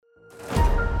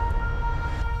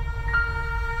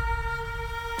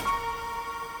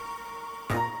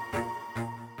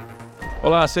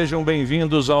Olá, sejam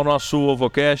bem-vindos ao nosso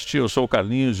OvoCast. Eu sou o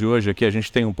Carlinhos e hoje aqui a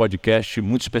gente tem um podcast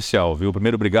muito especial, viu?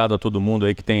 Primeiro, obrigado a todo mundo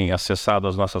aí que tem acessado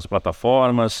as nossas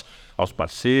plataformas, aos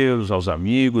parceiros, aos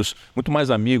amigos. Muito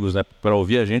mais amigos, né? Para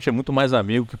ouvir a gente é muito mais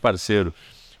amigo que parceiro.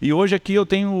 E hoje aqui eu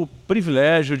tenho o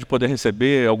privilégio de poder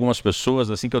receber algumas pessoas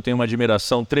assim que eu tenho uma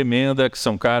admiração tremenda, que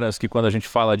são caras que quando a gente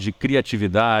fala de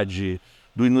criatividade,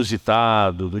 do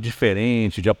inusitado, do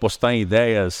diferente, de apostar em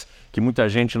ideias que muita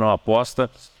gente não aposta,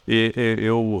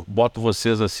 eu boto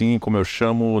vocês assim, como eu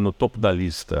chamo, no topo da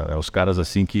lista. Os caras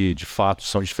assim que de fato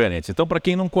são diferentes. Então, para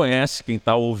quem não conhece, quem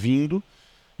está ouvindo,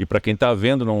 e para quem está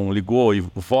vendo, não ligou e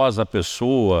voz a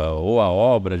pessoa ou a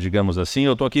obra, digamos assim,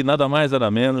 eu estou aqui nada mais,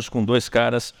 nada menos com dois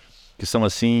caras que são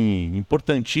assim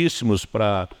importantíssimos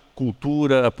para a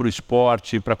cultura, para o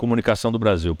esporte, para a comunicação do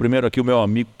Brasil. Primeiro aqui o meu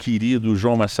amigo querido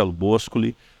João Marcelo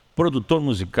Bôscoli, produtor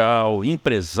musical,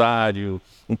 empresário,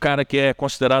 um cara que é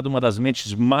considerado uma das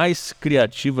mentes mais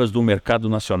criativas do mercado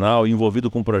nacional,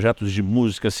 envolvido com projetos de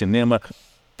música, cinema,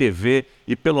 TV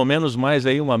e pelo menos mais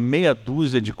aí uma meia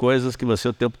dúzia de coisas que você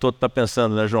o tempo todo está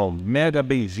pensando, né, João? Mega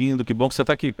bem-vindo, que bom que você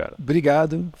está aqui, cara.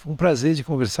 Obrigado, foi um prazer de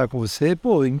conversar com você.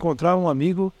 Pô, encontrar um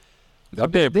amigo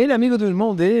dele, amigo do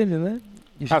irmão dele, né?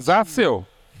 Azar seu.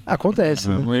 Acontece,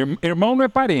 né? Irmão não é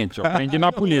parente, eu aprendi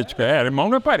na política. Irmão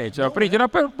não é parente, eu aprendi na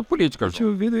política. Eu tinha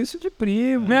ouvido isso de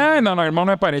primo. Não, irmão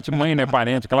não é parente, mãe não é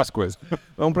parente, aquelas coisas.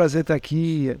 É um prazer estar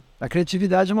aqui. A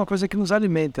criatividade é uma coisa que nos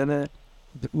alimenta, né?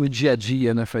 O dia a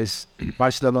dia, né? Faz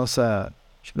parte da nossa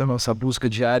busca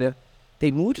diária.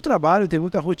 Tem muito trabalho, tem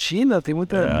muita rotina, tem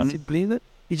muita disciplina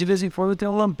e de vez em quando tem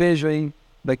um lampejo aí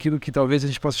daquilo que talvez a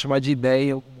gente possa chamar de ideia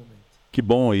em algum momento. Que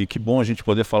bom a gente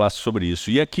poder falar sobre isso.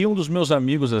 E aqui um dos meus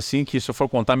amigos, assim, que se eu for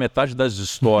contar metade das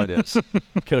histórias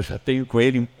que eu já tenho com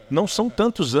ele, não são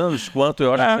tantos anos quanto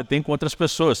eu acho que você tem com outras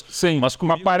pessoas. Sim, mas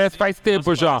parece faz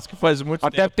tempo já. Que faz muito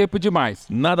Até tempo demais.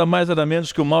 Nada mais, nada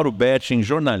menos que o Mauro,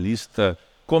 jornalista,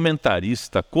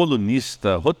 comentarista,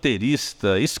 colunista,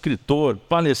 roteirista, escritor,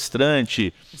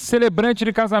 palestrante. Celebrante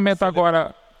de casamento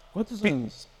agora. Quantos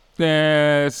anos?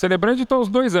 Celebrante estou uns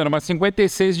 2 anos, mas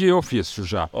 56 de ofício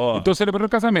já. Estou celebrando o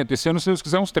casamento. Esse ano, se Deus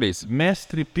quiser, uns 3.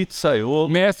 Mestre pizzaiolo.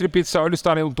 Mestre pizzaiolo,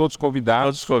 estarão todos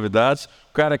convidados. Todos convidados.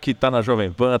 O cara que está na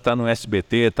Jovem Pan, está no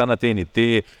SBT, está na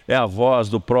TNT, é a voz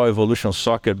do Pro Evolution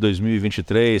Soccer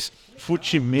 2023,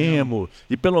 Futimemo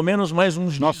e pelo menos mais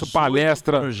uns nosso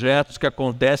palestra projetos que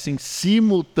acontecem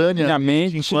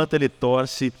simultaneamente enquanto ele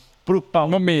torce pro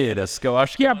Palmeiras, que eu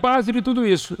acho que é a base de tudo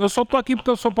isso. Eu só tô aqui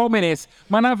porque eu sou palmeirense,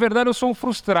 mas na verdade eu sou um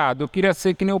frustrado. Eu queria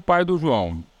ser que nem o pai do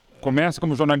João. Começa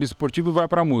como jornalista esportivo e vai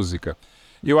para a música.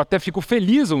 Eu até fico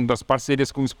feliz das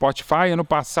parcerias com o Spotify. Ano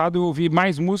passado eu ouvi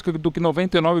mais música do que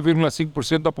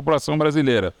 99,5% da população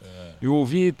brasileira. Eu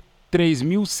ouvi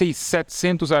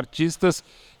 3.700 artistas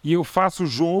e eu faço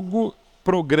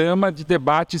programa de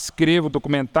debate, escrevo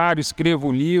documentário,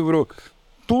 escrevo livro,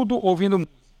 tudo ouvindo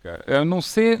música. Eu não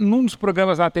sei, num dos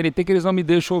programas da TNT que eles não me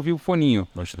deixam ouvir o foninho.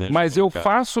 Mas eu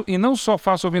faço, e não só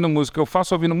faço ouvindo música, eu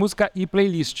faço ouvindo música e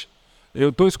playlist. Eu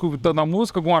estou escutando a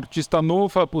música, algum artista novo,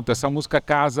 falo, puta, essa música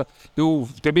casa. Eu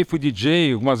também fui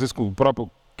DJ, algumas vezes com o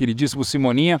próprio queridíssimo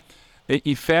Simoninha,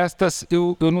 e festas,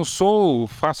 eu não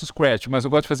faço scratch, mas eu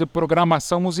gosto de fazer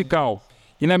programação musical.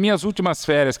 E nas minhas últimas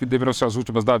férias, que deverão ser as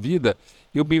últimas da vida,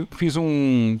 eu fiz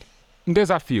um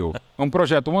desafio, um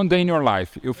projeto One Day in Your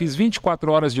Life. Eu fiz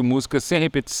 24 horas de música sem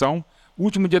repetição,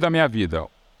 último dia da minha vida.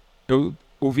 Eu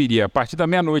ouviria a partir da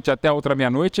meia-noite até a outra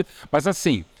meia-noite, mas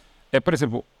assim, por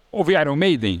exemplo, ouvir Iron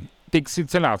Maiden tem que ser,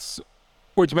 sei lá,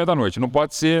 8h30 da noite, não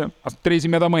pode ser às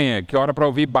 3h30 da manhã, que é hora para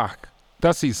ouvir Bach.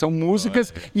 Então assim, são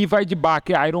músicas e vai de Bach,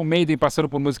 Iron Maiden, passando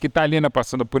por música italiana,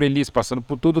 passando por Elis, passando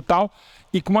por tudo tal,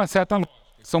 e com uma certa lógica.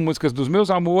 São músicas dos meus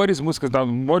amores, músicas dos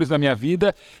amores da minha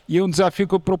vida, e um desafio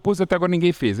que eu propus até agora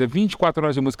ninguém fez. É 24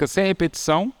 horas de música sem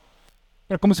repetição,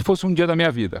 é como se fosse um dia da minha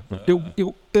vida.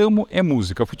 Eu amo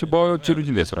música, futebol eu tiro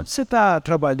de letra. Você está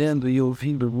trabalhando e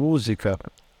ouvindo música,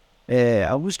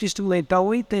 a música instrumental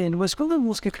eu entendo, mas quando a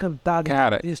música é cantada...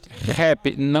 Cara,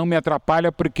 rap não me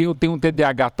atrapalha porque eu tenho um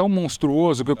TDAH tão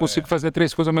monstruoso que eu consigo fazer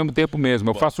 3 coisas ao mesmo tempo mesmo.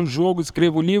 Eu faço um jogo,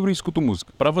 escrevo livro e escuto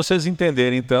música. Para vocês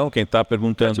entenderem, então, quem está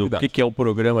perguntando o que é o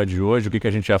programa de hoje, o que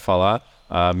a gente vai falar,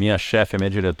 a minha chefe, a minha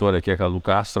diretora aqui, a Lu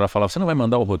Castro, ela falava, você não vai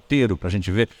mandar o roteiro pra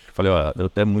gente ver? Eu falei, eu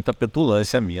tenho muita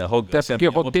petulância minha, arrogância. Até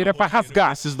porque roteiro é para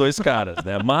rasgar. Esses dois caras,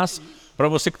 né? Mas... Para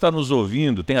você que está nos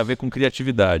ouvindo, tem a ver com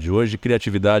criatividade. Hoje,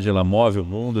 criatividade, ela move o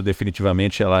mundo,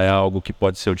 definitivamente ela é algo que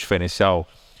pode ser o diferencial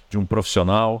de um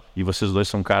profissional. E vocês dois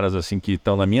são caras assim que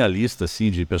estão na minha lista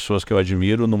assim, de pessoas que eu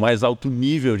admiro no mais alto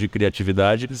nível de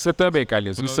criatividade. Você também,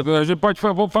 Carlinhos. A gente pode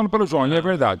falar pelo João, é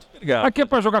verdade. Obrigado. Aqui é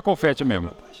para jogar confete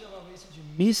mesmo.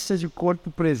 Missa de corpo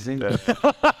presente.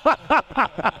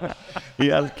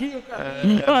 E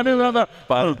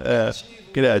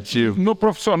criativo. No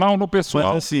profissional, no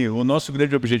pessoal. Mas assim, o nosso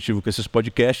grande objetivo com esses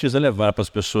podcasts é levar para as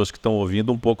pessoas que estão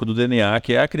ouvindo um pouco do DNA,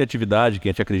 que é a criatividade, que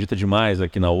a gente acredita demais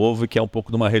aqui na Ovo, e que é um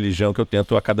pouco de uma religião que eu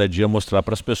tento a cada dia mostrar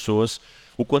para as pessoas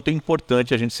o quanto é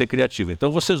importante a gente ser criativo.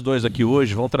 Então vocês dois aqui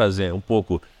hoje vão trazer um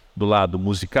pouco do lado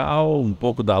musical, um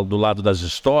pouco do lado das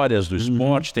histórias, do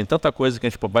esporte. Tem tanta coisa que a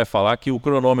gente vai falar que o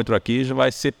cronômetro aqui já vai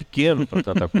ser pequeno para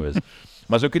tanta coisa.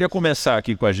 Mas eu queria começar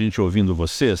aqui com a gente ouvindo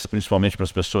vocês, principalmente para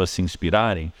as pessoas se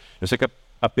inspirarem. Eu sei que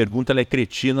a pergunta ela é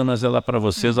cretina, mas ela para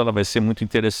vocês ela vai ser muito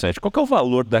interessante. Qual que é o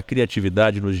valor da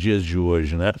criatividade nos dias de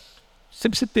hoje, né?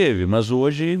 Sempre se teve, mas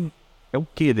hoje é o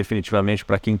que definitivamente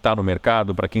para quem está no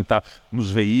mercado, para quem está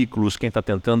nos veículos, quem está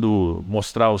tentando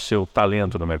mostrar o seu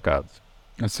talento no mercado?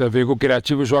 Você vê que o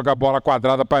criativo joga a bola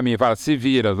quadrada para mim, fala, se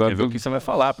vira. Quer ver o que você vai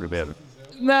falar primeiro?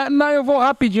 Não, eu vou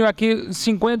rapidinho aqui,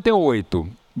 58.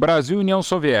 Brasil e União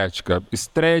Soviética,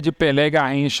 estreia de Pelé e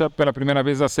Garrincha pela primeira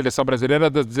vez na seleção brasileira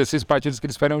das 16 partidas que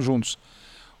eles fariam juntos.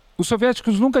 Os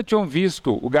soviéticos nunca tinham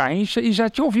visto o Garrincha e já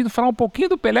tinham ouvido falar um pouquinho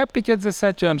do Pelé porque tinha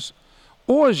 17 anos.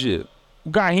 Hoje, o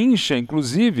Garrincha,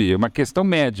 inclusive, é uma questão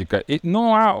médica.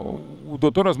 Não há, o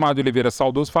doutor Osmar de Oliveira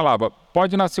saudoso falava,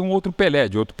 pode nascer um outro Pelé,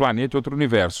 de outro planeta, de outro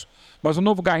universo. Mas o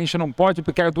novo Garrincha não pode,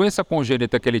 porque a doença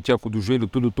congênita que ele tinha do joelho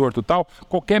tudo torto e tal,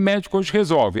 qualquer médico hoje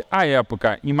resolve. À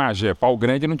época, em Magé, Pau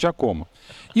Grande, não tinha como.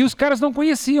 E os caras não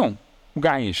conheciam o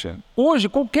Garrincha. Hoje,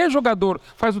 qualquer jogador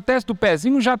faz o teste do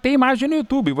pezinho, já tem imagem no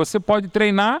YouTube. Você pode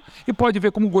treinar e pode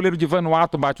ver como o goleiro de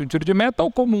Vanuatu bate um tiro de meta,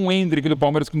 ou como um Hendrick do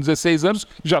Palmeiras com 16 anos,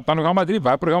 já está no Real Madrid,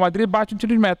 vai para o Real Madrid e bate um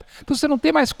tiro de meta. Então você não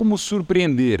tem mais como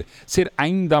surpreender, ser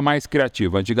ainda mais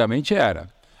criativo. Antigamente era.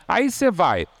 Aí você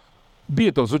vai...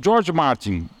 Beatles, o George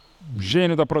Martin,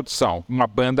 gênio da produção, uma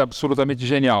banda absolutamente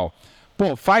genial.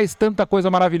 Pô, faz tanta coisa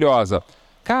maravilhosa.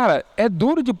 Cara, é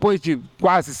duro depois de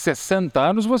quase 60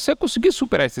 anos você conseguir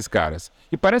superar esses caras.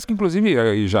 E parece que,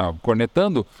 inclusive, já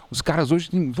cornetando, os caras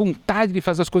hoje têm vontade de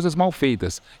fazer as coisas mal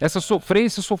feitas. Essa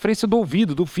sofrência do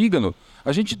ouvido, do fígado.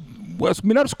 As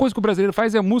melhores coisas que o brasileiro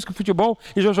faz é música e futebol,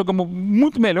 e já jogamos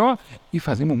muito melhor e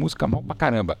fazemos música mal pra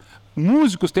caramba.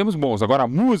 Músicos temos bons, agora a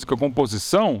música, a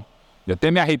composição... Eu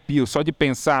até me arrepio só de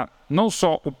pensar, não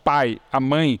só o pai, a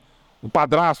mãe, o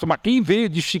padrasto, mas quem veio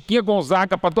de Chiquinha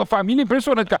Gonzaga para tua família,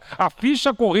 impressionante, cara. A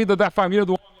ficha corrida da família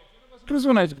do homem é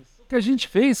impressionante. O que a gente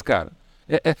fez, cara?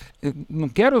 Não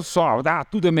quero só,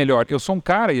 tudo é melhor. Eu sou um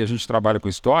cara, e a gente trabalha com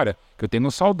história, que eu tenho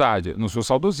saudade, não sou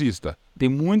saudosista. Tem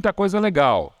muita coisa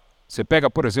legal. Você pega,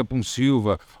 por exemplo, um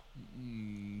Silva...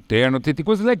 Tem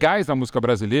coisas legais na música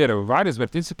brasileira, várias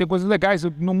vertentes, você tem coisas legais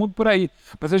no mundo por aí,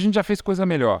 mas a gente já fez coisa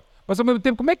melhor. Mas ao mesmo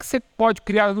tempo, como é que você pode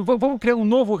criar, vamos criar um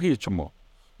novo ritmo?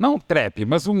 Não um trap,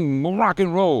 mas um rock and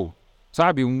roll,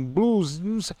 sabe? Um blues,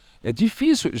 é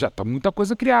difícil, já está muita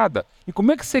coisa criada. E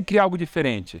como é que você cria algo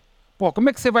diferente? Pô, como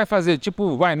é que você vai fazer,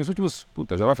 nos últimos,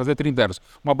 já vai fazer 30 anos,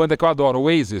 uma banda que eu adoro,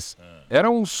 Oasis,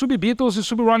 eram sub-Beatles e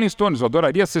sub-Rolling Stones, eu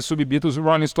adoraria ser sub-Beatles e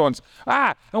Rolling Stones.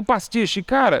 É um pastiche,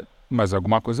 cara... Mas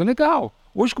alguma coisa legal.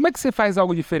 Hoje, como é que você faz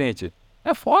algo diferente?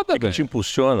 É foda, velho. O que te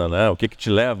impulsiona, né? O que te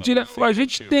leva? A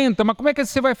gente tenta, mas como é que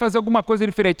você vai fazer alguma coisa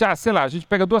diferente? Sei lá, a gente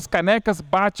pega 2 canecas,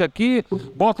 bate aqui,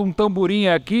 bota um tamborim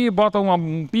aqui, bota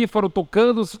um pífaro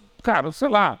tocando, cara, sei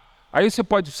lá. Aí você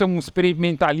pode ser um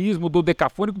experimentalismo do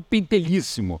decafônico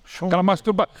pentelíssimo.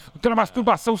 Aquela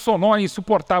masturbação sonora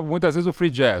insuportável, muitas vezes o free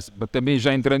jazz. Também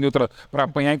já entrando em outra, para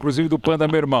apanhar inclusive do Panda,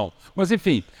 meu irmão. Mas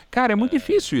enfim, cara, é muito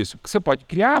difícil isso. Porque você pode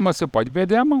criar, mas você pode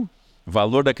perder a mão.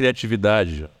 Valor da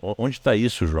criatividade. Onde está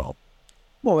isso, João?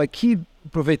 Bom, aqui,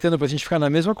 aproveitando para a gente ficar na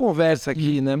mesma conversa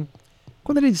aqui, né?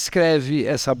 Quando ele descreve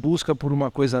essa busca por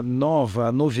uma coisa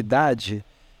nova, novidade,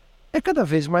 é cada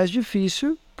vez mais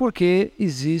difícil porque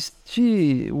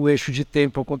existe o eixo de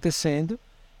tempo acontecendo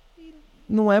e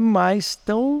não é mais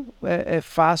tão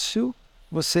fácil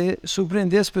você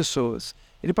surpreender as pessoas.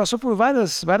 Ele passou por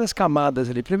várias camadas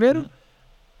ali. Primeiro,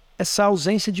 essa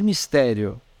ausência de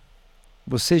mistério.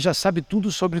 Você já sabe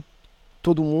tudo sobre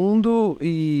todo mundo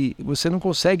e você não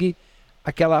consegue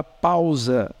aquela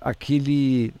pausa,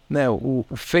 aquele, né, o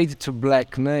fade to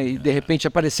black, né, e de repente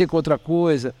aparecer com outra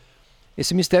coisa.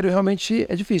 Esse mistério realmente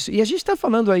é difícil. E a gente está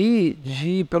falando aí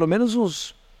de pelo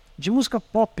menos de música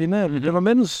pop, né? Pelo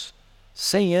menos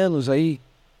 100 anos aí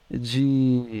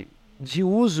de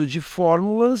uso de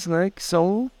fórmulas, né, que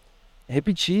são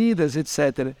repetidas,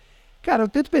 etc. Cara, eu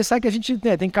tento pensar que a gente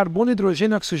tem carbono,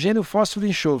 hidrogênio, oxigênio, fósforo e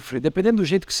enxofre. Dependendo do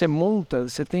jeito que você monta,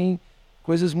 você tem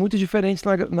coisas muito diferentes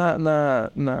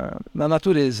na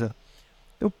natureza.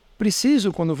 Eu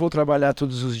preciso, quando vou trabalhar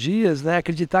todos os dias, né,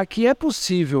 acreditar que é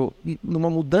possível, numa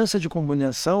mudança de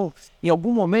combinação, em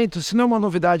algum momento, se não é uma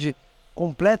novidade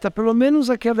completa, pelo menos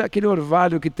aquele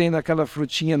orvalho que tem naquela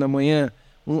frutinha na manhã,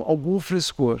 algum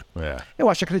frescor. Eu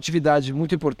acho a criatividade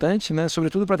muito importante, né,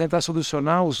 sobretudo para tentar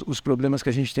solucionar os problemas que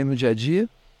a gente tem no dia a dia.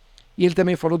 E ele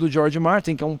também falou do George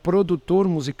Martin, que é um produtor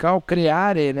musical,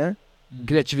 creare, né?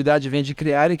 Criatividade vem de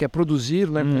creare, que é produzir,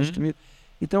 né?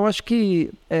 Então, eu acho que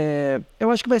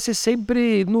vai ser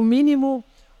sempre, no mínimo,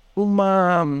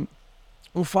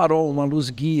 um farol, uma luz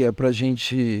guia para a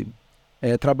gente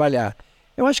trabalhar.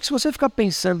 Eu acho que se você ficar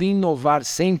pensando em inovar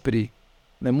sempre,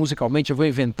 né, musicalmente, eu vou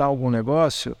inventar algum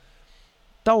negócio,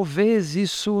 talvez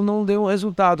isso não dê um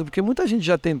resultado, porque muita gente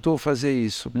já tentou fazer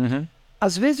isso.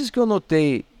 Às vezes que eu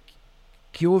notei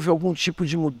que houve algum tipo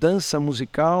de mudança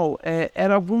musical,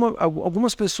 eram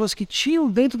algumas pessoas que tinham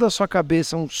dentro da sua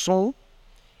cabeça um som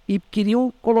e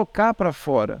queriam colocar para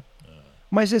fora.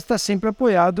 Mas está sempre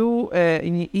apoiado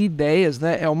em ideias,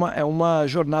 né? É uma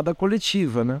jornada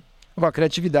coletiva, né? A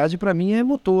criatividade, para mim, é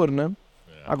motor, né?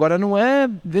 Agora, não é...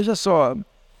 Veja só...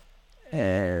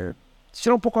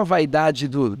 tirar um pouco a vaidade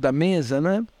da mesa,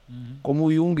 né? Como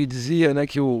o Jung dizia, né?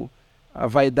 Que a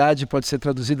vaidade pode ser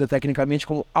traduzida tecnicamente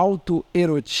como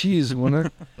autoerotismo, né?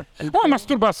 Uma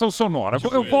masturbação sonora.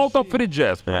 Eu volto ao free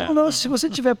jazz. Não, se você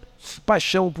tiver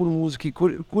paixão por música e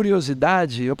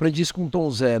curiosidade, eu aprendi isso com o Tom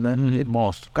Zé, né?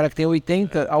 Mostra. O cara que tem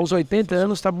 80, aos 80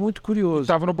 anos está muito curioso.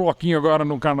 Estava no bloquinho agora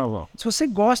no carnaval. Se você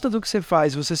gosta do que você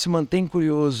faz, você se mantém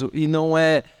curioso e não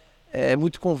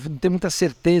tem muita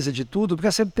certeza de tudo, porque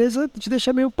a certeza te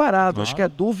deixa meio parado. Acho que a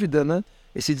dúvida, né?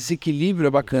 Esse desequilíbrio é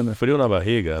bacana. Frio na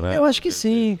barriga, né? Eu acho que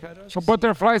sim, cara. O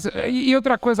Butterflies. E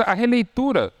outra coisa, a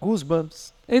releitura.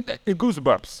 Goosebumps.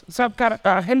 Goosebumps. Sabe, cara,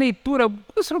 a releitura,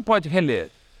 você não pode reler.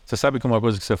 Você sabe que uma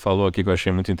coisa que você falou aqui que eu achei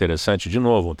muito interessante, de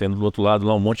novo, tendo do outro lado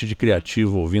lá um monte de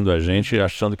criativo ouvindo a gente,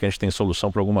 achando que a gente tem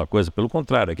solução para alguma coisa. Pelo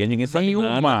contrário, aqui ninguém sabe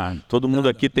nada. Todo mundo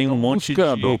aqui tem um monte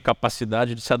de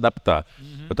capacidade de se adaptar.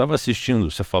 Eu estava assistindo,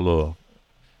 você falou...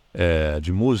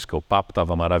 de música, o papo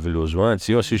estava maravilhoso antes,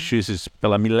 e eu assisti isso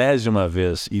pela milésima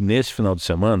vez, e nesse final de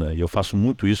semana, e eu faço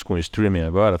muito isso com o streaming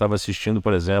agora, estava assistindo,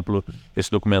 por exemplo,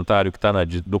 esse documentário que está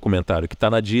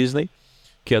na Disney,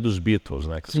 que é dos Beatles,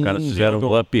 né? Que os caras fizeram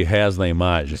up res na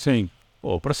imagem. Sim.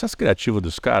 Pô, o processo criativo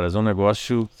dos caras é um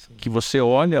negócio que você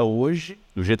olha hoje,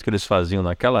 do jeito que eles faziam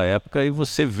naquela época, e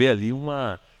você vê ali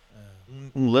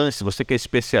um lance, você que é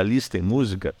especialista em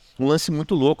música, um lance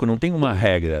muito louco, não tem uma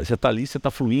regra. Você está ali, você está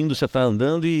fluindo, você está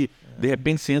andando e de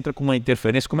repente você entra com uma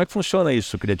interferência. Como é que funciona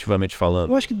isso, criativamente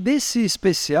falando? Eu acho que desse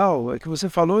especial que você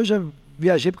falou, eu já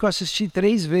viajei porque eu assisti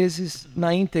 3 vezes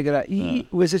na íntegra. E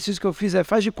o exercício que eu fiz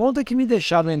faz de conta que me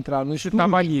deixaram entrar no estúdio. Você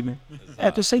estava ali, né?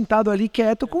 Tô sentado ali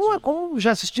quieto, como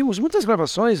já assistimos muitas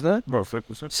gravações, né?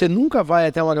 Você nunca vai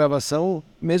até uma gravação,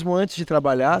 mesmo antes de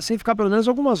trabalhar, sem ficar pelo menos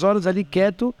algumas horas ali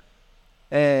quieto,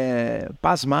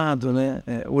 pasmado, né?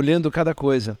 Olhando cada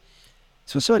coisa.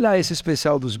 Se você olhar esse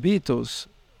especial dos Beatles,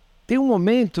 tem um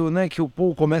momento, né, que o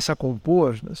Paul começa a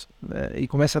compor, né, e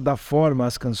começa a dar forma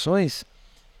às canções,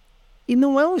 e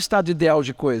não é um estado ideal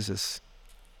de coisas.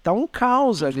 Tá um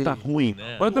caos ali. Tá ruim,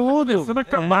 né? Você vai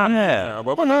acabar, né?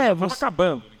 Agora vai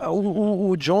acabando.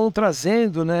 O John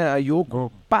trazendo, né, a Yoko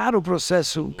para o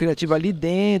processo criativo ali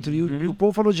dentro, e o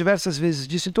Paul falou diversas vezes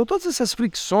disso. Então todas essas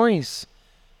fricções,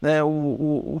 né,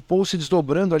 o Paul se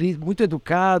desdobrando ali, muito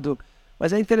educado,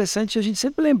 mas é interessante a gente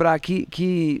sempre lembrar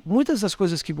que muitas das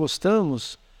coisas que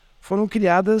gostamos foram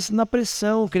criadas na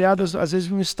pressão, criadas às vezes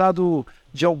num estado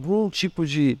de algum tipo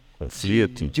de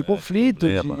conflito.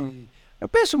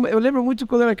 Eu lembro muito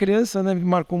quando eu era criança, né, me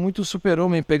marcou muito o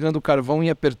Super-Homem pegando o carvão e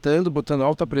apertando, botando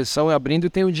alta pressão e abrindo, e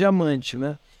tem o diamante,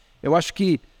 né? Eu acho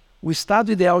que o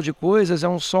estado ideal de coisas é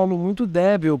um solo muito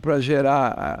débil para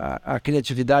gerar a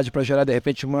criatividade, para gerar, de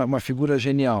repente, uma figura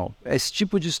genial. Esse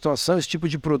tipo de situação, esse tipo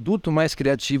de produto mais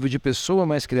criativo, de pessoa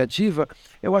mais criativa,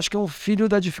 eu acho que é um filho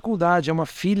da dificuldade, é uma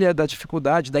filha da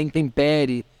dificuldade, da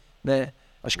intempérie, né?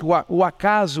 Acho que o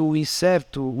acaso, o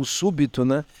incerto, o súbito,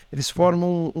 né? Eles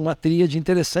formam uma tríade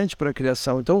interessante para a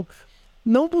criação. Então,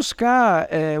 não buscar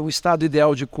o estado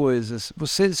ideal de coisas.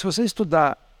 Se você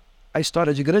estudar a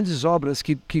história de grandes obras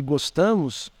que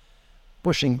gostamos,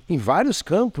 poxa, em vários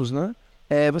campos, né?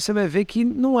 Você vai ver que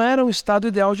não era um estado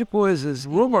ideal de coisas.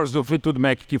 Rumors do Fleetwood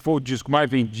Mac, que foi o disco mais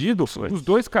vendido, os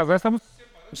dois casais estavam...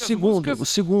 O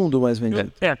segundo mais vendido.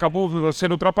 Acabou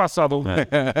sendo ultrapassado.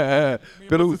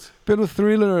 Pelo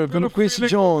Thriller, pelo Quincy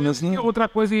Jones, né? Outra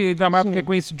coisa da marca que é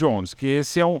Quincy Jones, que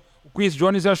esse é o Quincy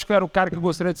Jones, eu acho que era o cara que eu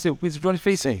gostaria de ser. O Quincy Jones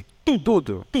fez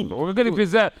tudo. O que ele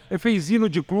fez hino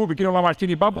de clube, que nem o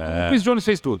Lamartine Baba, o Quincy Jones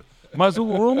fez tudo. Mas o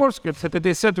Rumors, que é de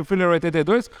 77, o Thriller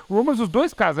 82, o Rumors, os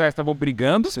dois casais estavam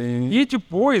brigando. Sim. E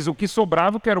depois, o que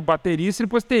sobrava, que era o baterista,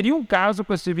 depois teria um caso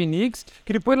com a Stevie Nicks,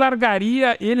 que depois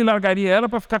ele largaria ela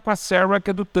para ficar com a Sarah, que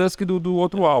é do Tusk, do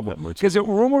outro álbum. Quer dizer, o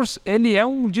Rumors, ele é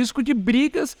um disco de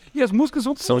brigas e as músicas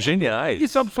são geniais. E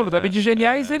são absolutamente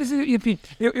geniais. Eles, enfim,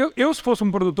 eu se fosse um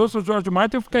produtor, se fosse o George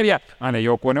Martin, eu ficaria, né,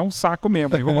 Yoko Ono é um saco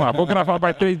mesmo. Vamos lá, vou gravar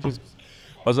mais 3 discos.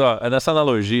 Mas nessa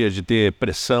analogia de ter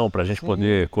pressão para a gente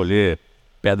poder colher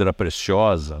pedra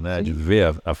preciosa, né? De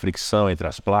ver a fricção entre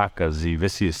as placas e ver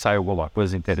se sai alguma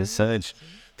coisa interessante.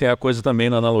 Tem a coisa também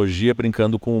na analogia,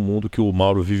 brincando com o mundo que o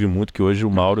Mauro vive muito, que hoje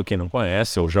o Mauro, quem não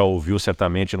conhece, ou já ouviu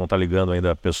certamente, não está ligando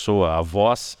ainda a pessoa, a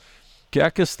voz, que é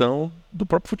a questão do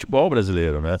próprio futebol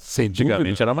brasileiro, né?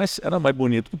 Antigamente era mais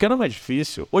bonito, porque era mais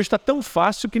difícil. Hoje está tão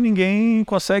fácil que ninguém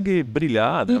consegue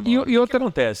brilhar, né, e o que outra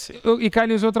acontece? E,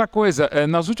 Carlinhos, outra coisa,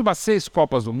 nas últimas 6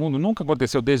 Copas do Mundo, nunca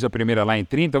aconteceu desde a primeira lá em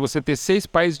 30, você ter 6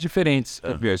 países diferentes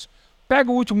campeões.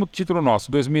 Pega o último título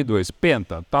nosso, 2002,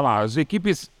 Penta, tá lá, as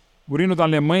equipes, o hino da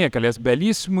Alemanha, que aliás,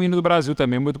 belíssimo, o hino do Brasil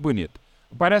também, muito bonito.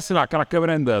 Aparece lá, aquela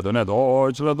câmera andando, né,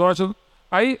 Deutschland.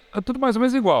 Aí, é tudo mais ou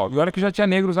menos igual. E olha que já tinha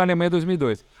negros na Alemanha em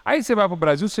 2002. Aí você vai pro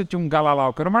Brasil, você tinha um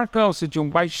Galalau, que era o Marcão, você tinha um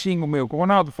baixinho, meu, com o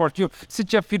Ronaldo, fortinho, você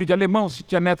tinha filho de alemão, você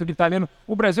tinha neto de italiano.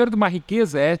 O Brasil era de uma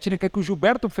riqueza étnica que o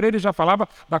Gilberto Freire já falava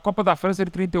da Copa da França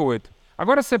de 38.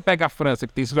 Agora você pega a França,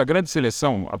 que tem sido a grande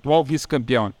seleção, atual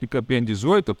vice-campeão e campeã em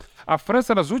 18, a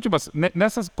França nas últimas,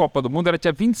 nessa Copa do Mundo, ela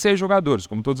tinha 26 jogadores,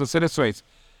 como todas as seleções.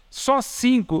 Só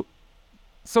 5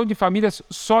 são de famílias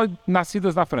só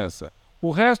nascidas na França. O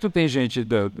resto tem gente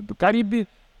do Caribe,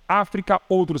 África,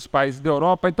 outros países da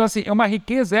Europa. Então, assim, é uma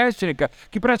riqueza étnica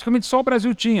que praticamente só o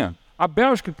Brasil tinha. A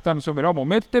Bélgica, que está no seu melhor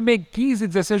momento, também 15,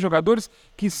 16 jogadores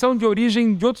que são de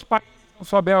origem de outros países, não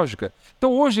só a Bélgica.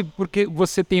 Então, hoje, porque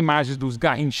você tem imagens dos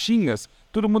garrinchinhas,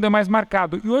 todo mundo é mais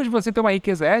marcado. E hoje você tem uma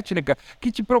riqueza étnica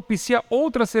que te propicia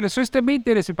outras seleções também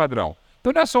ter esse padrão.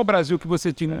 Então, não é só o Brasil que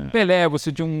você tinha um Pelé,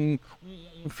 você tinha um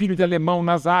filho de alemão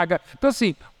na zaga. Então,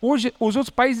 assim, hoje os outros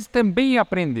países também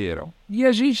aprenderam. E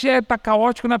a gente está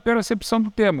caótico na pior acepção do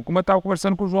termo. Como eu estava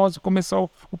conversando com o João antes de começar o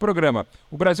programa.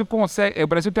 O Brasil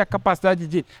tem a capacidade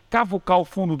de cavucar o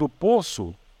fundo do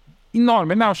poço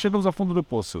enorme. Não, chegamos ao fundo do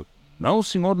poço. Não,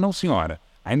 senhor, não, senhora.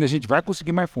 Ainda a gente vai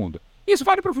conseguir mais fundo. Isso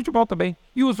vale para o futebol também.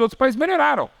 E os outros países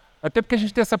melhoraram. Até porque a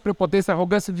gente tem essa prepotência,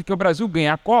 arrogância de que o Brasil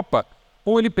ganha a Copa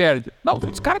ou ele perde. Não,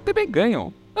 os caras também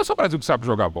ganham. Não é só o Brasil que sabe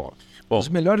jogar bola. Bom, os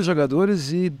melhores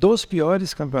jogadores e dos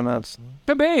piores campeonatos.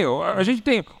 Também, a gente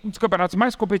tem um dos campeonatos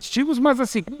mais competitivos, mas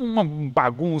assim, com uma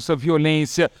bagunça,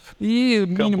 violência e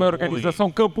mínima organização,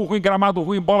 campo ruim, gramado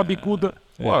ruim, bola bicuda.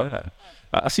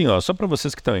 Assim, só para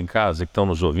vocês que estão em casa, que estão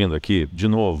nos ouvindo aqui, de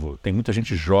novo, tem muita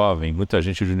gente jovem, muita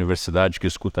gente de universidade que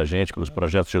escuta a gente pelos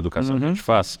projetos de educação que a gente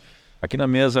faz. Aqui na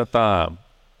mesa está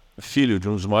filho de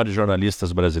um dos maiores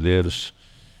jornalistas brasileiros,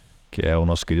 que é o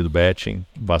nosso querido Betting,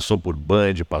 passou por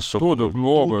Band, passou tudo, por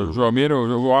Globo,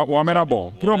 o homem era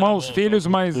bom. Criou mal os filhos,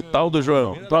 mas... O tal do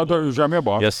João. O tal do João é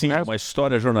bom. E assim, uma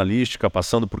história jornalística,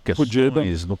 passando por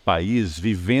questões no país,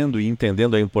 vivendo e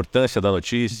entendendo a importância da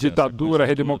notícia. Ditadura,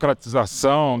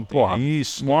 redemocratização, porra.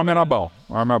 Isso. O homem era bom.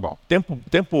 O homem é bom.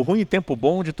 Tempo ruim e tempo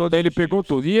bom de todo. Ele pegou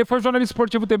tudo. E foi jornalista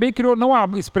esportivo também, criou não a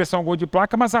expressão gol de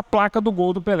placa, mas a placa do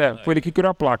gol do Pelé. Foi ele que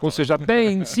criou a placa. Ou seja, até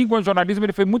em 5 anos de jornalismo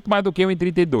ele foi muito mais do que eu em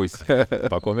 32.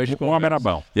 O homem era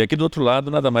bom. E aqui do outro lado,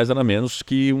 nada mais nada menos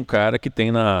que um cara que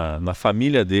tem na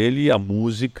família dele a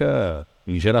música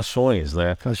em gerações,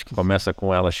 né? Começa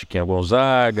com ela, Chiquinha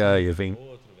Gonzaga, e vem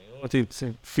outro,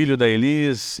 filho da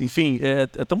Elis, enfim,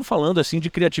 estamos falando assim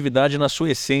de criatividade na sua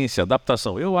essência,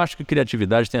 adaptação. Eu acho que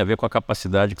criatividade tem a ver com a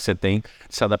capacidade que você tem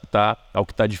de se adaptar ao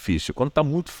que está difícil. Quando está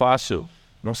muito fácil,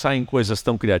 não saem coisas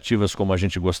tão criativas como a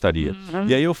gente gostaria.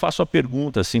 E aí eu faço a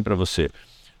pergunta assim para você.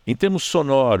 Em termos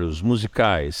sonoros,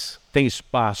 musicais, tem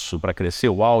espaço para crescer?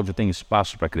 O áudio tem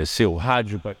espaço para crescer? O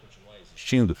rádio vai continuar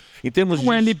existindo? Em termos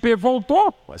o LP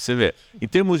voltou. Você vê. Em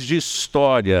termos de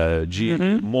história, de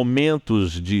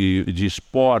momentos de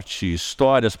esporte,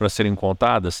 histórias para serem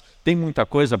contadas, tem muita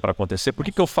coisa para acontecer. Por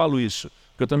que eu falo isso?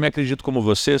 Porque eu também acredito como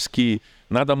vocês que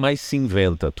nada mais se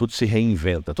inventa, tudo se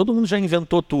reinventa. Todo mundo já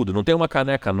inventou tudo, não tem uma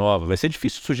caneca nova, vai ser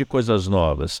difícil surgir coisas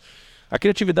novas. A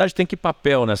criatividade tem que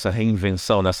papel nessa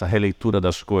reinvenção, nessa releitura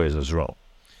das coisas, João?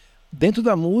 Dentro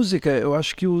da música, eu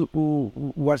acho que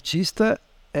o artista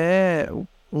é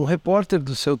um repórter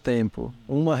do seu tempo,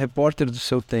 uma repórter do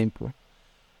seu tempo.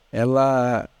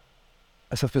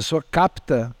 Essa pessoa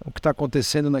capta o que está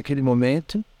acontecendo naquele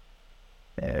momento,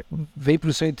 vem para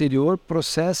o seu interior,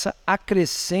 processa,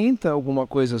 acrescenta alguma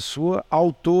coisa sua.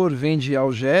 Autor vem de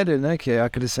Algéria, né, que é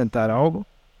acrescentar algo.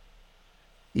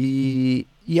 E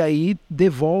e aí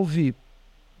devolve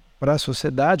para a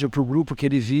sociedade ou para o grupo que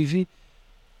ele vive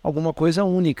alguma coisa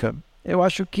única. Eu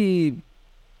acho que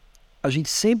a gente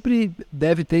sempre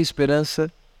deve ter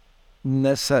esperança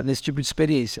nesse tipo de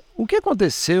experiência. O que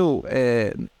aconteceu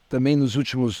também nas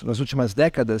últimas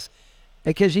décadas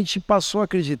é que a gente passou a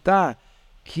acreditar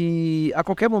que a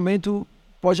qualquer momento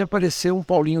pode aparecer um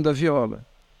Paulinho da Viola.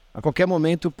 A qualquer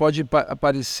momento pode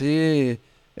aparecer,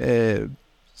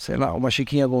 sei lá, uma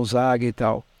Chiquinha Gonzaga e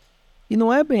tal. E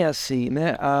não é bem assim,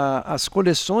 né? As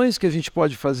coleções que a gente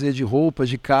pode fazer de roupa,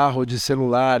 de carro, de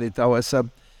celular e tal,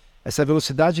 essa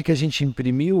velocidade que a gente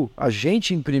imprimiu,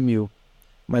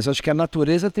 mas acho que a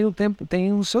natureza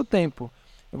tem o seu tempo.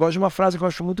 Eu gosto de uma frase que eu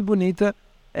acho muito bonita,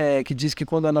 que diz que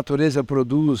quando a natureza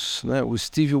produz, né, o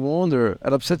Stevie Wonder,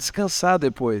 ela precisa descansar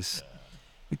depois.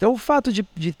 Então o fato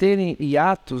de terem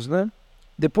hiatos, né,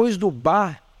 depois do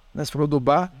bar, né, você falou do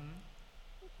bar,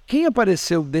 quem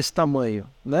apareceu desse tamanho,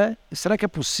 né? Será que é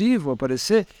possível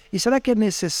aparecer? E será que é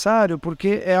necessário?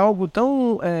 Porque é algo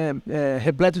tão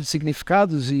repleto de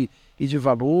significados e de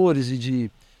valores e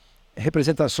de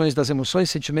representações das emoções,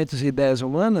 sentimentos e ideias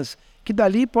humanas, que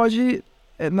dali pode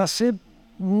nascer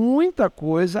muita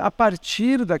coisa a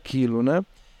partir daquilo, né?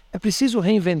 É preciso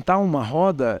reinventar uma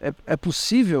roda? É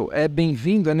possível? É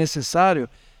bem-vindo? É necessário?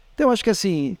 Então, eu acho que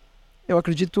assim, eu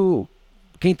acredito...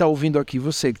 Quem está ouvindo aqui,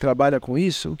 você que trabalha com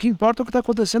isso, o que importa é o que está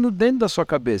acontecendo dentro da sua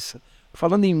cabeça.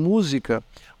 Falando em música,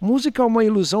 música é uma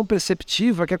ilusão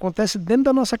perceptiva que acontece dentro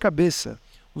da nossa cabeça.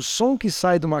 O som que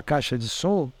sai de uma caixa de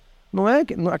som,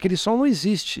 aquele som não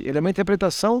existe, ele é uma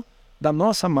interpretação da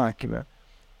nossa máquina.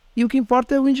 E o que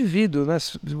importa é o indivíduo, né?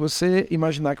 Se você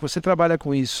imaginar que você trabalha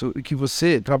com isso e que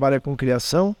você trabalha com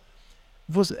criação,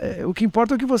 o que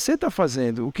importa é o que você está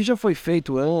fazendo, o que já foi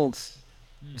feito antes.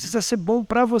 Precisa ser bom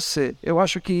para você. Eu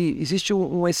acho que existe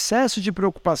um excesso de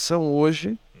preocupação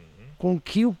hoje com o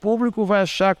que o público vai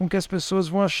achar, com o que as pessoas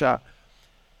vão achar.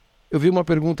 Eu vi uma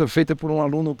pergunta feita por um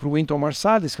aluno para o Wynton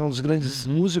Marsalis, que é um dos grandes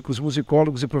músicos,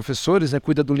 musicólogos e professores, né,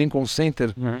 cuida do Lincoln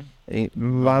Center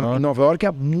lá em Nova York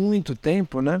há muito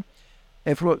tempo, né?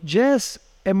 Ele falou, jazz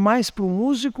é mais para o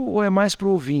músico ou é mais para o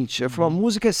ouvinte? Ele falou, a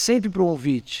música é sempre para o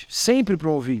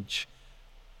ouvinte,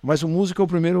 mas o músico é o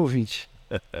primeiro ouvinte.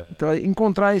 Então,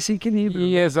 encontrar esse equilíbrio.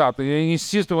 Exato, eu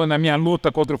insisto na minha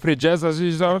luta contra o free jazz, às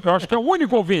vezes eu acho que é o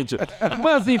único ouvinte.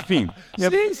 Mas, enfim.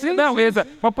 Sim. Não, exato.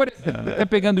 Mas,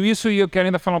 pegando isso, e eu quero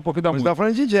ainda falar um pouquinho da música. Você está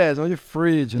falando de jazz, não de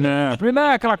free jazz. Não,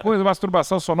 é aquela coisa,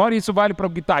 masturbação sonora, e isso vale para o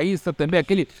guitarrista também,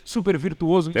 aquele super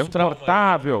virtuoso,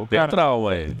 insuportável. Tem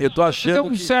trauma aí. Eu tô achando tem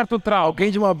um certo trauma.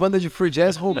 Alguém de uma banda de free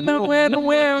jazz roubou. Não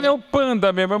é o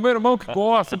Panda mesmo, é o meu irmão que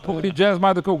gosta de free jazz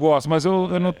mais do que eu gosto, mas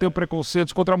eu não tenho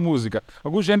preconceitos contra a música.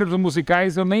 Alguns gêneros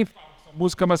musicais eu nem falo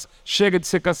música, mas chega de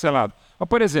ser cancelado. Mas,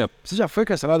 por exemplo... Você já foi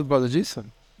cancelado por causa disso?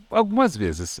 Algumas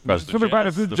vezes. Sobre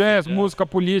várias jazz, música,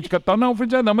 política e tal. Não, free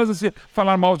jazz não, mas assim,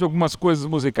 falar mal de algumas coisas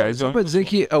musicais. Só para dizer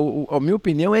que a minha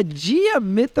opinião é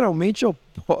diametralmente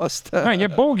oposta. É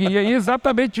bom, e é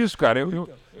exatamente isso, cara.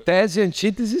 Tese e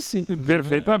antítese, sim.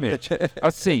 Perfeitamente.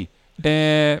 Assim,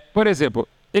 por exemplo...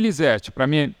 Elisete, pra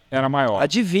mim, era maior. A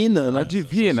divina, né? A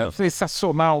divina,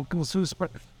 sensacional,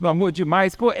 meu amor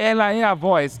demais. Pô, ela é a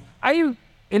voz. Aí,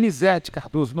 Elisete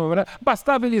Cardoso,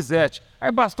 bastava Elisete.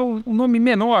 Aí bastou um nome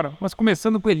menor, mas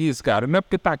começando com Elis, cara. Não é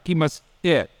porque tá aqui, mas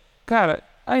Cara,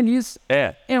 a Elis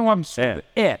é um absurdo.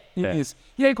 Elis.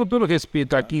 E aí, com todo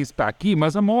respeito a quem está aqui,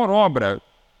 mas a maior obra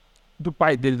do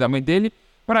pai dele e da mãe dele,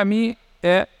 pra mim,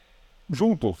 é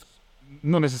Juntos.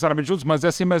 Não necessariamente juntos, mas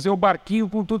mas é o Barquinho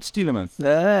com Toots Thielemans.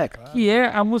 Claro. Que é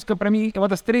a música, para mim, é uma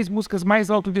das 3 músicas mais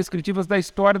autodescritivas da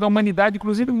história da humanidade,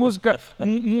 inclusive música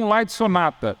Moonlight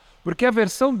Sonata. Porque a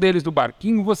versão deles do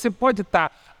Barquinho, você pode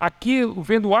estar aqui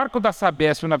vendo o Arco da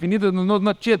Sabesp na Avenida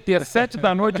na Tietê, às 7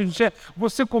 da noite,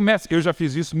 você começa, eu já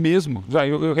fiz isso mesmo,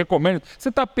 eu recomendo, você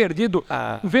está perdido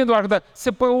vendo o Arco da...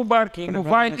 Você põe o Barquinho,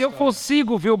 eu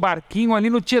consigo ver o Barquinho ali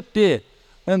no Tietê,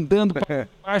 andando para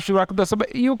baixo do Arco da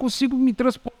Sabesp, e eu consigo me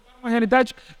transportar numa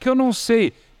realidade que eu não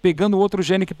sei, pegando outro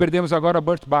gênio que perdemos agora,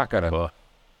 Burt Bacharach.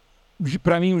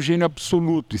 Para mim, um gênio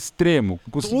absoluto, extremo.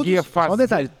 Conseguia fazer... Só um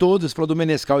detalhe, todos, falou do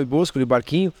Menescal e Bôscoli,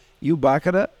 Barquinho, e o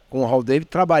Bacharach com o Hal David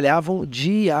trabalhavam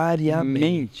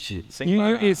diariamente.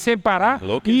 Sem parar.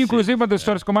 E, inclusive, uma das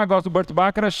histórias que eu mais gosto do Burt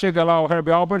Bacharach, chega lá o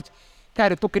Herbie Albert,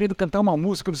 cara, eu tô querendo cantar uma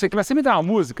música, não sei o que lá, você me dá uma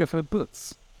música? Eu falei,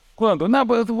 putz, quando? Não,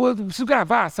 eu preciso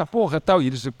gravar essa porra e tal. E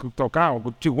eles tocar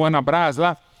o Tijuana Brás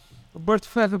lá. O Burt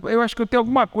falou, eu acho que eu tenho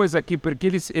alguma coisa aqui, porque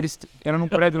eles eram num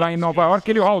prédio lá em Nova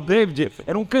York, ele e o Hal David,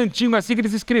 era um cantinho assim que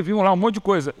eles escreviam lá um monte de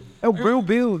coisa. É o Brill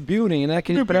Building, né?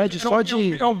 Aquele prédio só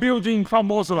de... É um building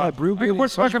famoso lá. Brill Building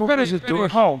só de compositor.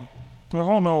 Hal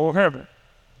não, o Herbert.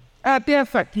 Tem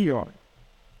essa aqui, ó.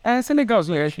 Essa é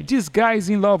legalzinha. This Guy's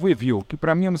in Love with You, que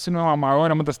pra mim, se não é a maior,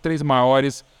 é uma das 3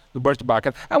 maiores do Burt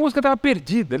Bacharach. A música tava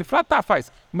perdida. Ele falou,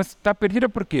 faz. Mas tá perdida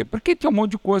por quê? Porque tinha um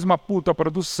monte de coisa, uma puta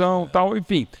produção, tal,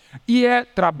 enfim. E é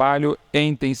trabalho, é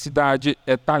intensidade,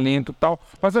 é talento, tal.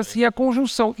 Mas assim, é a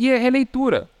conjunção e é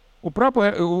releitura. O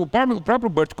próprio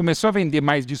Burt começou a vender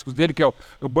mais discos dele, que é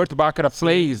o Burt Bacharach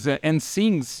Plays and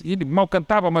Sings. E ele mal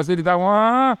cantava, mas ele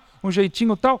dava um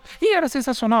jeitinho, tal. E era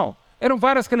sensacional. Eram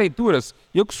várias releituras.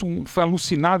 E eu que fui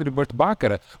alucinado de Burt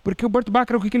Bacharach, porque o Burt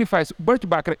Bacharach, o que ele faz? O Burt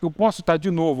Bacharach, eu posso estar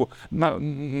de novo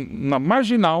na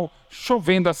Marginal,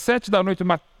 chovendo às 7 da noite,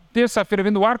 uma terça-feira,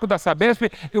 vendo o arco da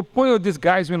Sabesp, eu ponho o This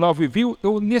Guy's in Love with You,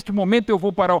 neste momento eu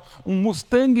vou para um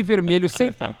Mustang vermelho,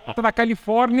 na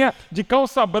Califórnia, de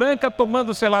calça branca,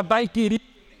 tomando, sei lá, daiquiri.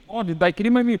 Olha, daiquiri,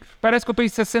 mas parece que eu estou em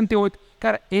 68.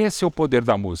 Cara, esse é o poder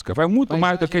da música. Vai muito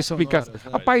mais do que explicar.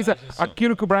 Rapaz,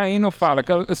 aquilo que o Brian Eno fala,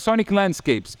 que é Sonic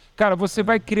Landscapes. Cara, você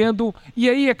vai criando... E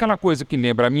aí aquela coisa que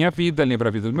lembra a minha vida, lembra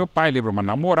a vida do meu pai, lembra uma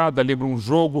namorada, lembra um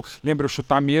jogo, lembra eu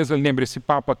chutar a mesa, lembra esse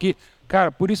papo aqui.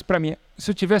 Cara, por isso, pra mim, se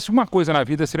eu tivesse uma coisa na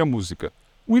vida, seria música.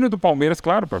 O hino do Palmeiras,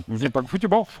 claro, para o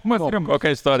futebol. Mas qual que é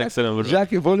a história que você lembrou?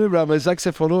 Vou lembrar, mas já que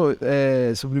você falou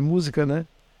sobre música, né?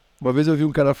 Uma vez eu vi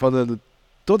um cara falando,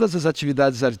 todas as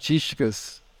atividades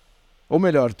artísticas, ou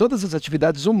melhor, todas as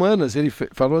atividades humanas, ele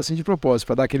falou assim de propósito,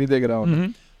 para dar aquele degrau.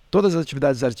 Uhum. Todas as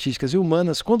atividades artísticas e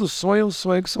humanas, quando sonham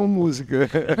que são música.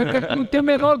 Não tenho a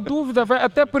menor dúvida,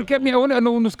 até porque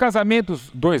nos casamentos,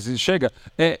 chega,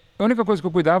 a única coisa que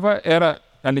eu cuidava era,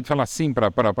 além de falar sim para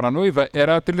a noiva,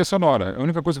 era a trilha sonora. A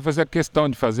única coisa que eu fazia questão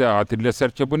de fazer a trilha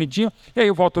certinha, bonitinha, e aí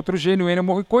eu volto outro gênio, Ennio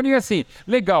Morricone, e assim,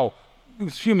 legal,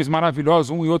 os filmes maravilhosos,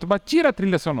 um e outro, mas tira a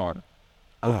trilha sonora.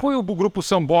 Põe o grupo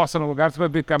Sambossa no lugar, você vai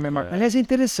ver que é a mesma coisa. Aliás, é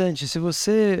interessante, se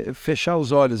você fechar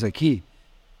os olhos aqui,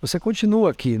 você continua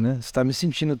aqui, né? Você está me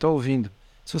sentindo, está ouvindo.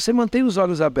 Se você mantém os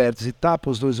olhos abertos e tapa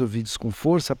os 2 ouvidos com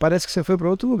força, parece que você foi para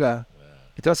outro lugar.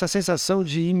 Então essa sensação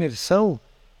de imersão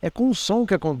é com o som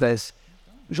que acontece.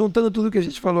 Juntando tudo que a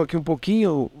gente falou aqui um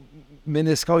pouquinho,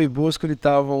 Menescal e Bôscoli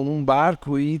estavam num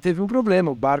barco e teve um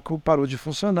problema. O barco parou de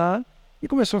funcionar e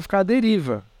começou a ficar à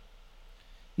deriva.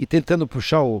 E tentando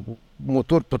puxar o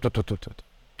motor,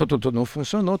 não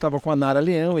funcionou, estava com a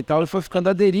Nara-Leão e tal, ele foi ficando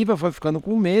à deriva, foi ficando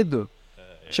com medo.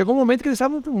 Chegou um momento que eles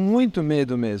estavam com muito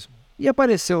medo mesmo. E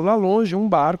apareceu lá longe um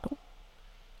barco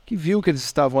que viu que eles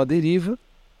estavam à deriva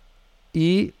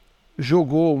e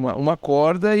jogou uma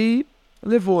corda e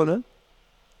levou, né?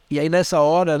 E aí nessa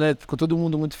hora, né, ficou todo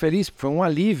mundo muito feliz, foi um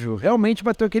alívio, realmente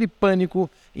bateu aquele pânico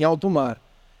em alto mar.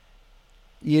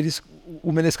 E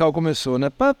o Menescal começou,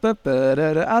 né?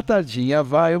 A tardinha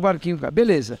vai, o barquinho...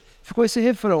 Beleza, ficou esse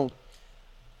refrão.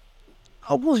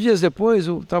 Alguns dias depois,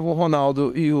 estavam o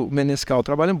Ronaldo e o Menescal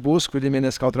trabalhando, Bôscoli e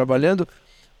Menescal trabalhando.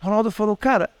 O Ronaldo falou,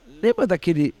 cara, lembra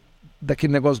daquele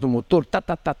negócio do motor? Tá,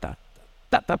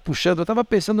 puxando. Eu tava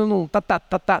pensando num tá.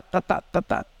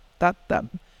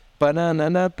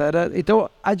 Então,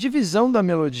 a divisão da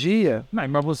melodia... Não,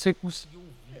 mas você conseguiu...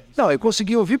 Não, eu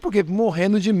consegui ouvir porque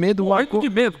morrendo de medo.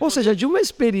 Ou seja, de uma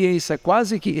experiência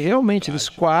quase que... Realmente, eles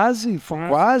quase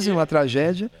uma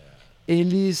tragédia.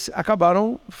 Eles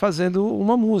acabaram fazendo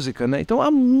uma música, né? Então,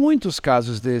 há muitos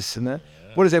casos desse, né?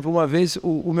 Por exemplo, uma vez,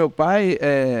 o meu pai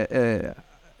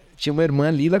tinha uma irmã,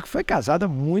 Lila, que foi casada há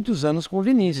muitos anos com o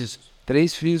Vinícius.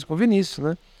 3 filhos com o Vinícius,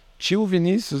 né? Tio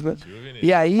Vinícius, né?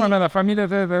 E aí... Não, na família...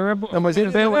 Não, mas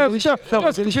ele...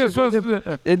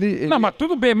 Não, mas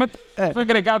tudo bem, mas foi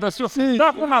agregado assim,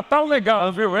 dá pro Natal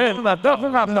legal, viu? Dá pro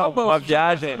Natal...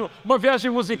 Uma viagem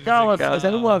musical, assim. Mas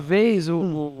era uma vez,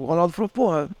 o Ronaldo falou,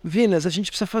 porra, Vinas, a gente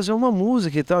precisa fazer uma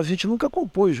música e tal, a gente nunca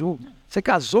compôs junto. Você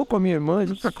casou com a minha irmã, a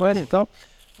gente tá com ela e tal.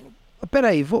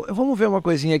 Peraí, vamos ver uma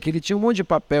coisinha aqui. Ele tinha um monte de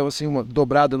papel, assim,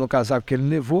 dobrado no casaco que ele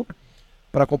levou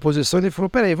para a composição, ele falou,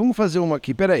 peraí, vamos fazer uma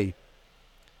aqui, peraí.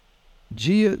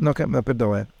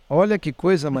 Perdão, olha que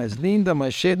coisa mais linda,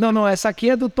 mais cheia. Não, essa aqui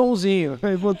é do Tonzinho.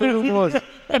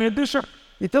 Peraí, deixa...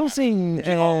 Então, assim...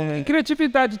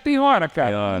 Criatividade tem hora, cara.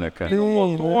 Tem hora, cara.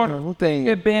 Não tem.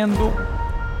 Bebendo...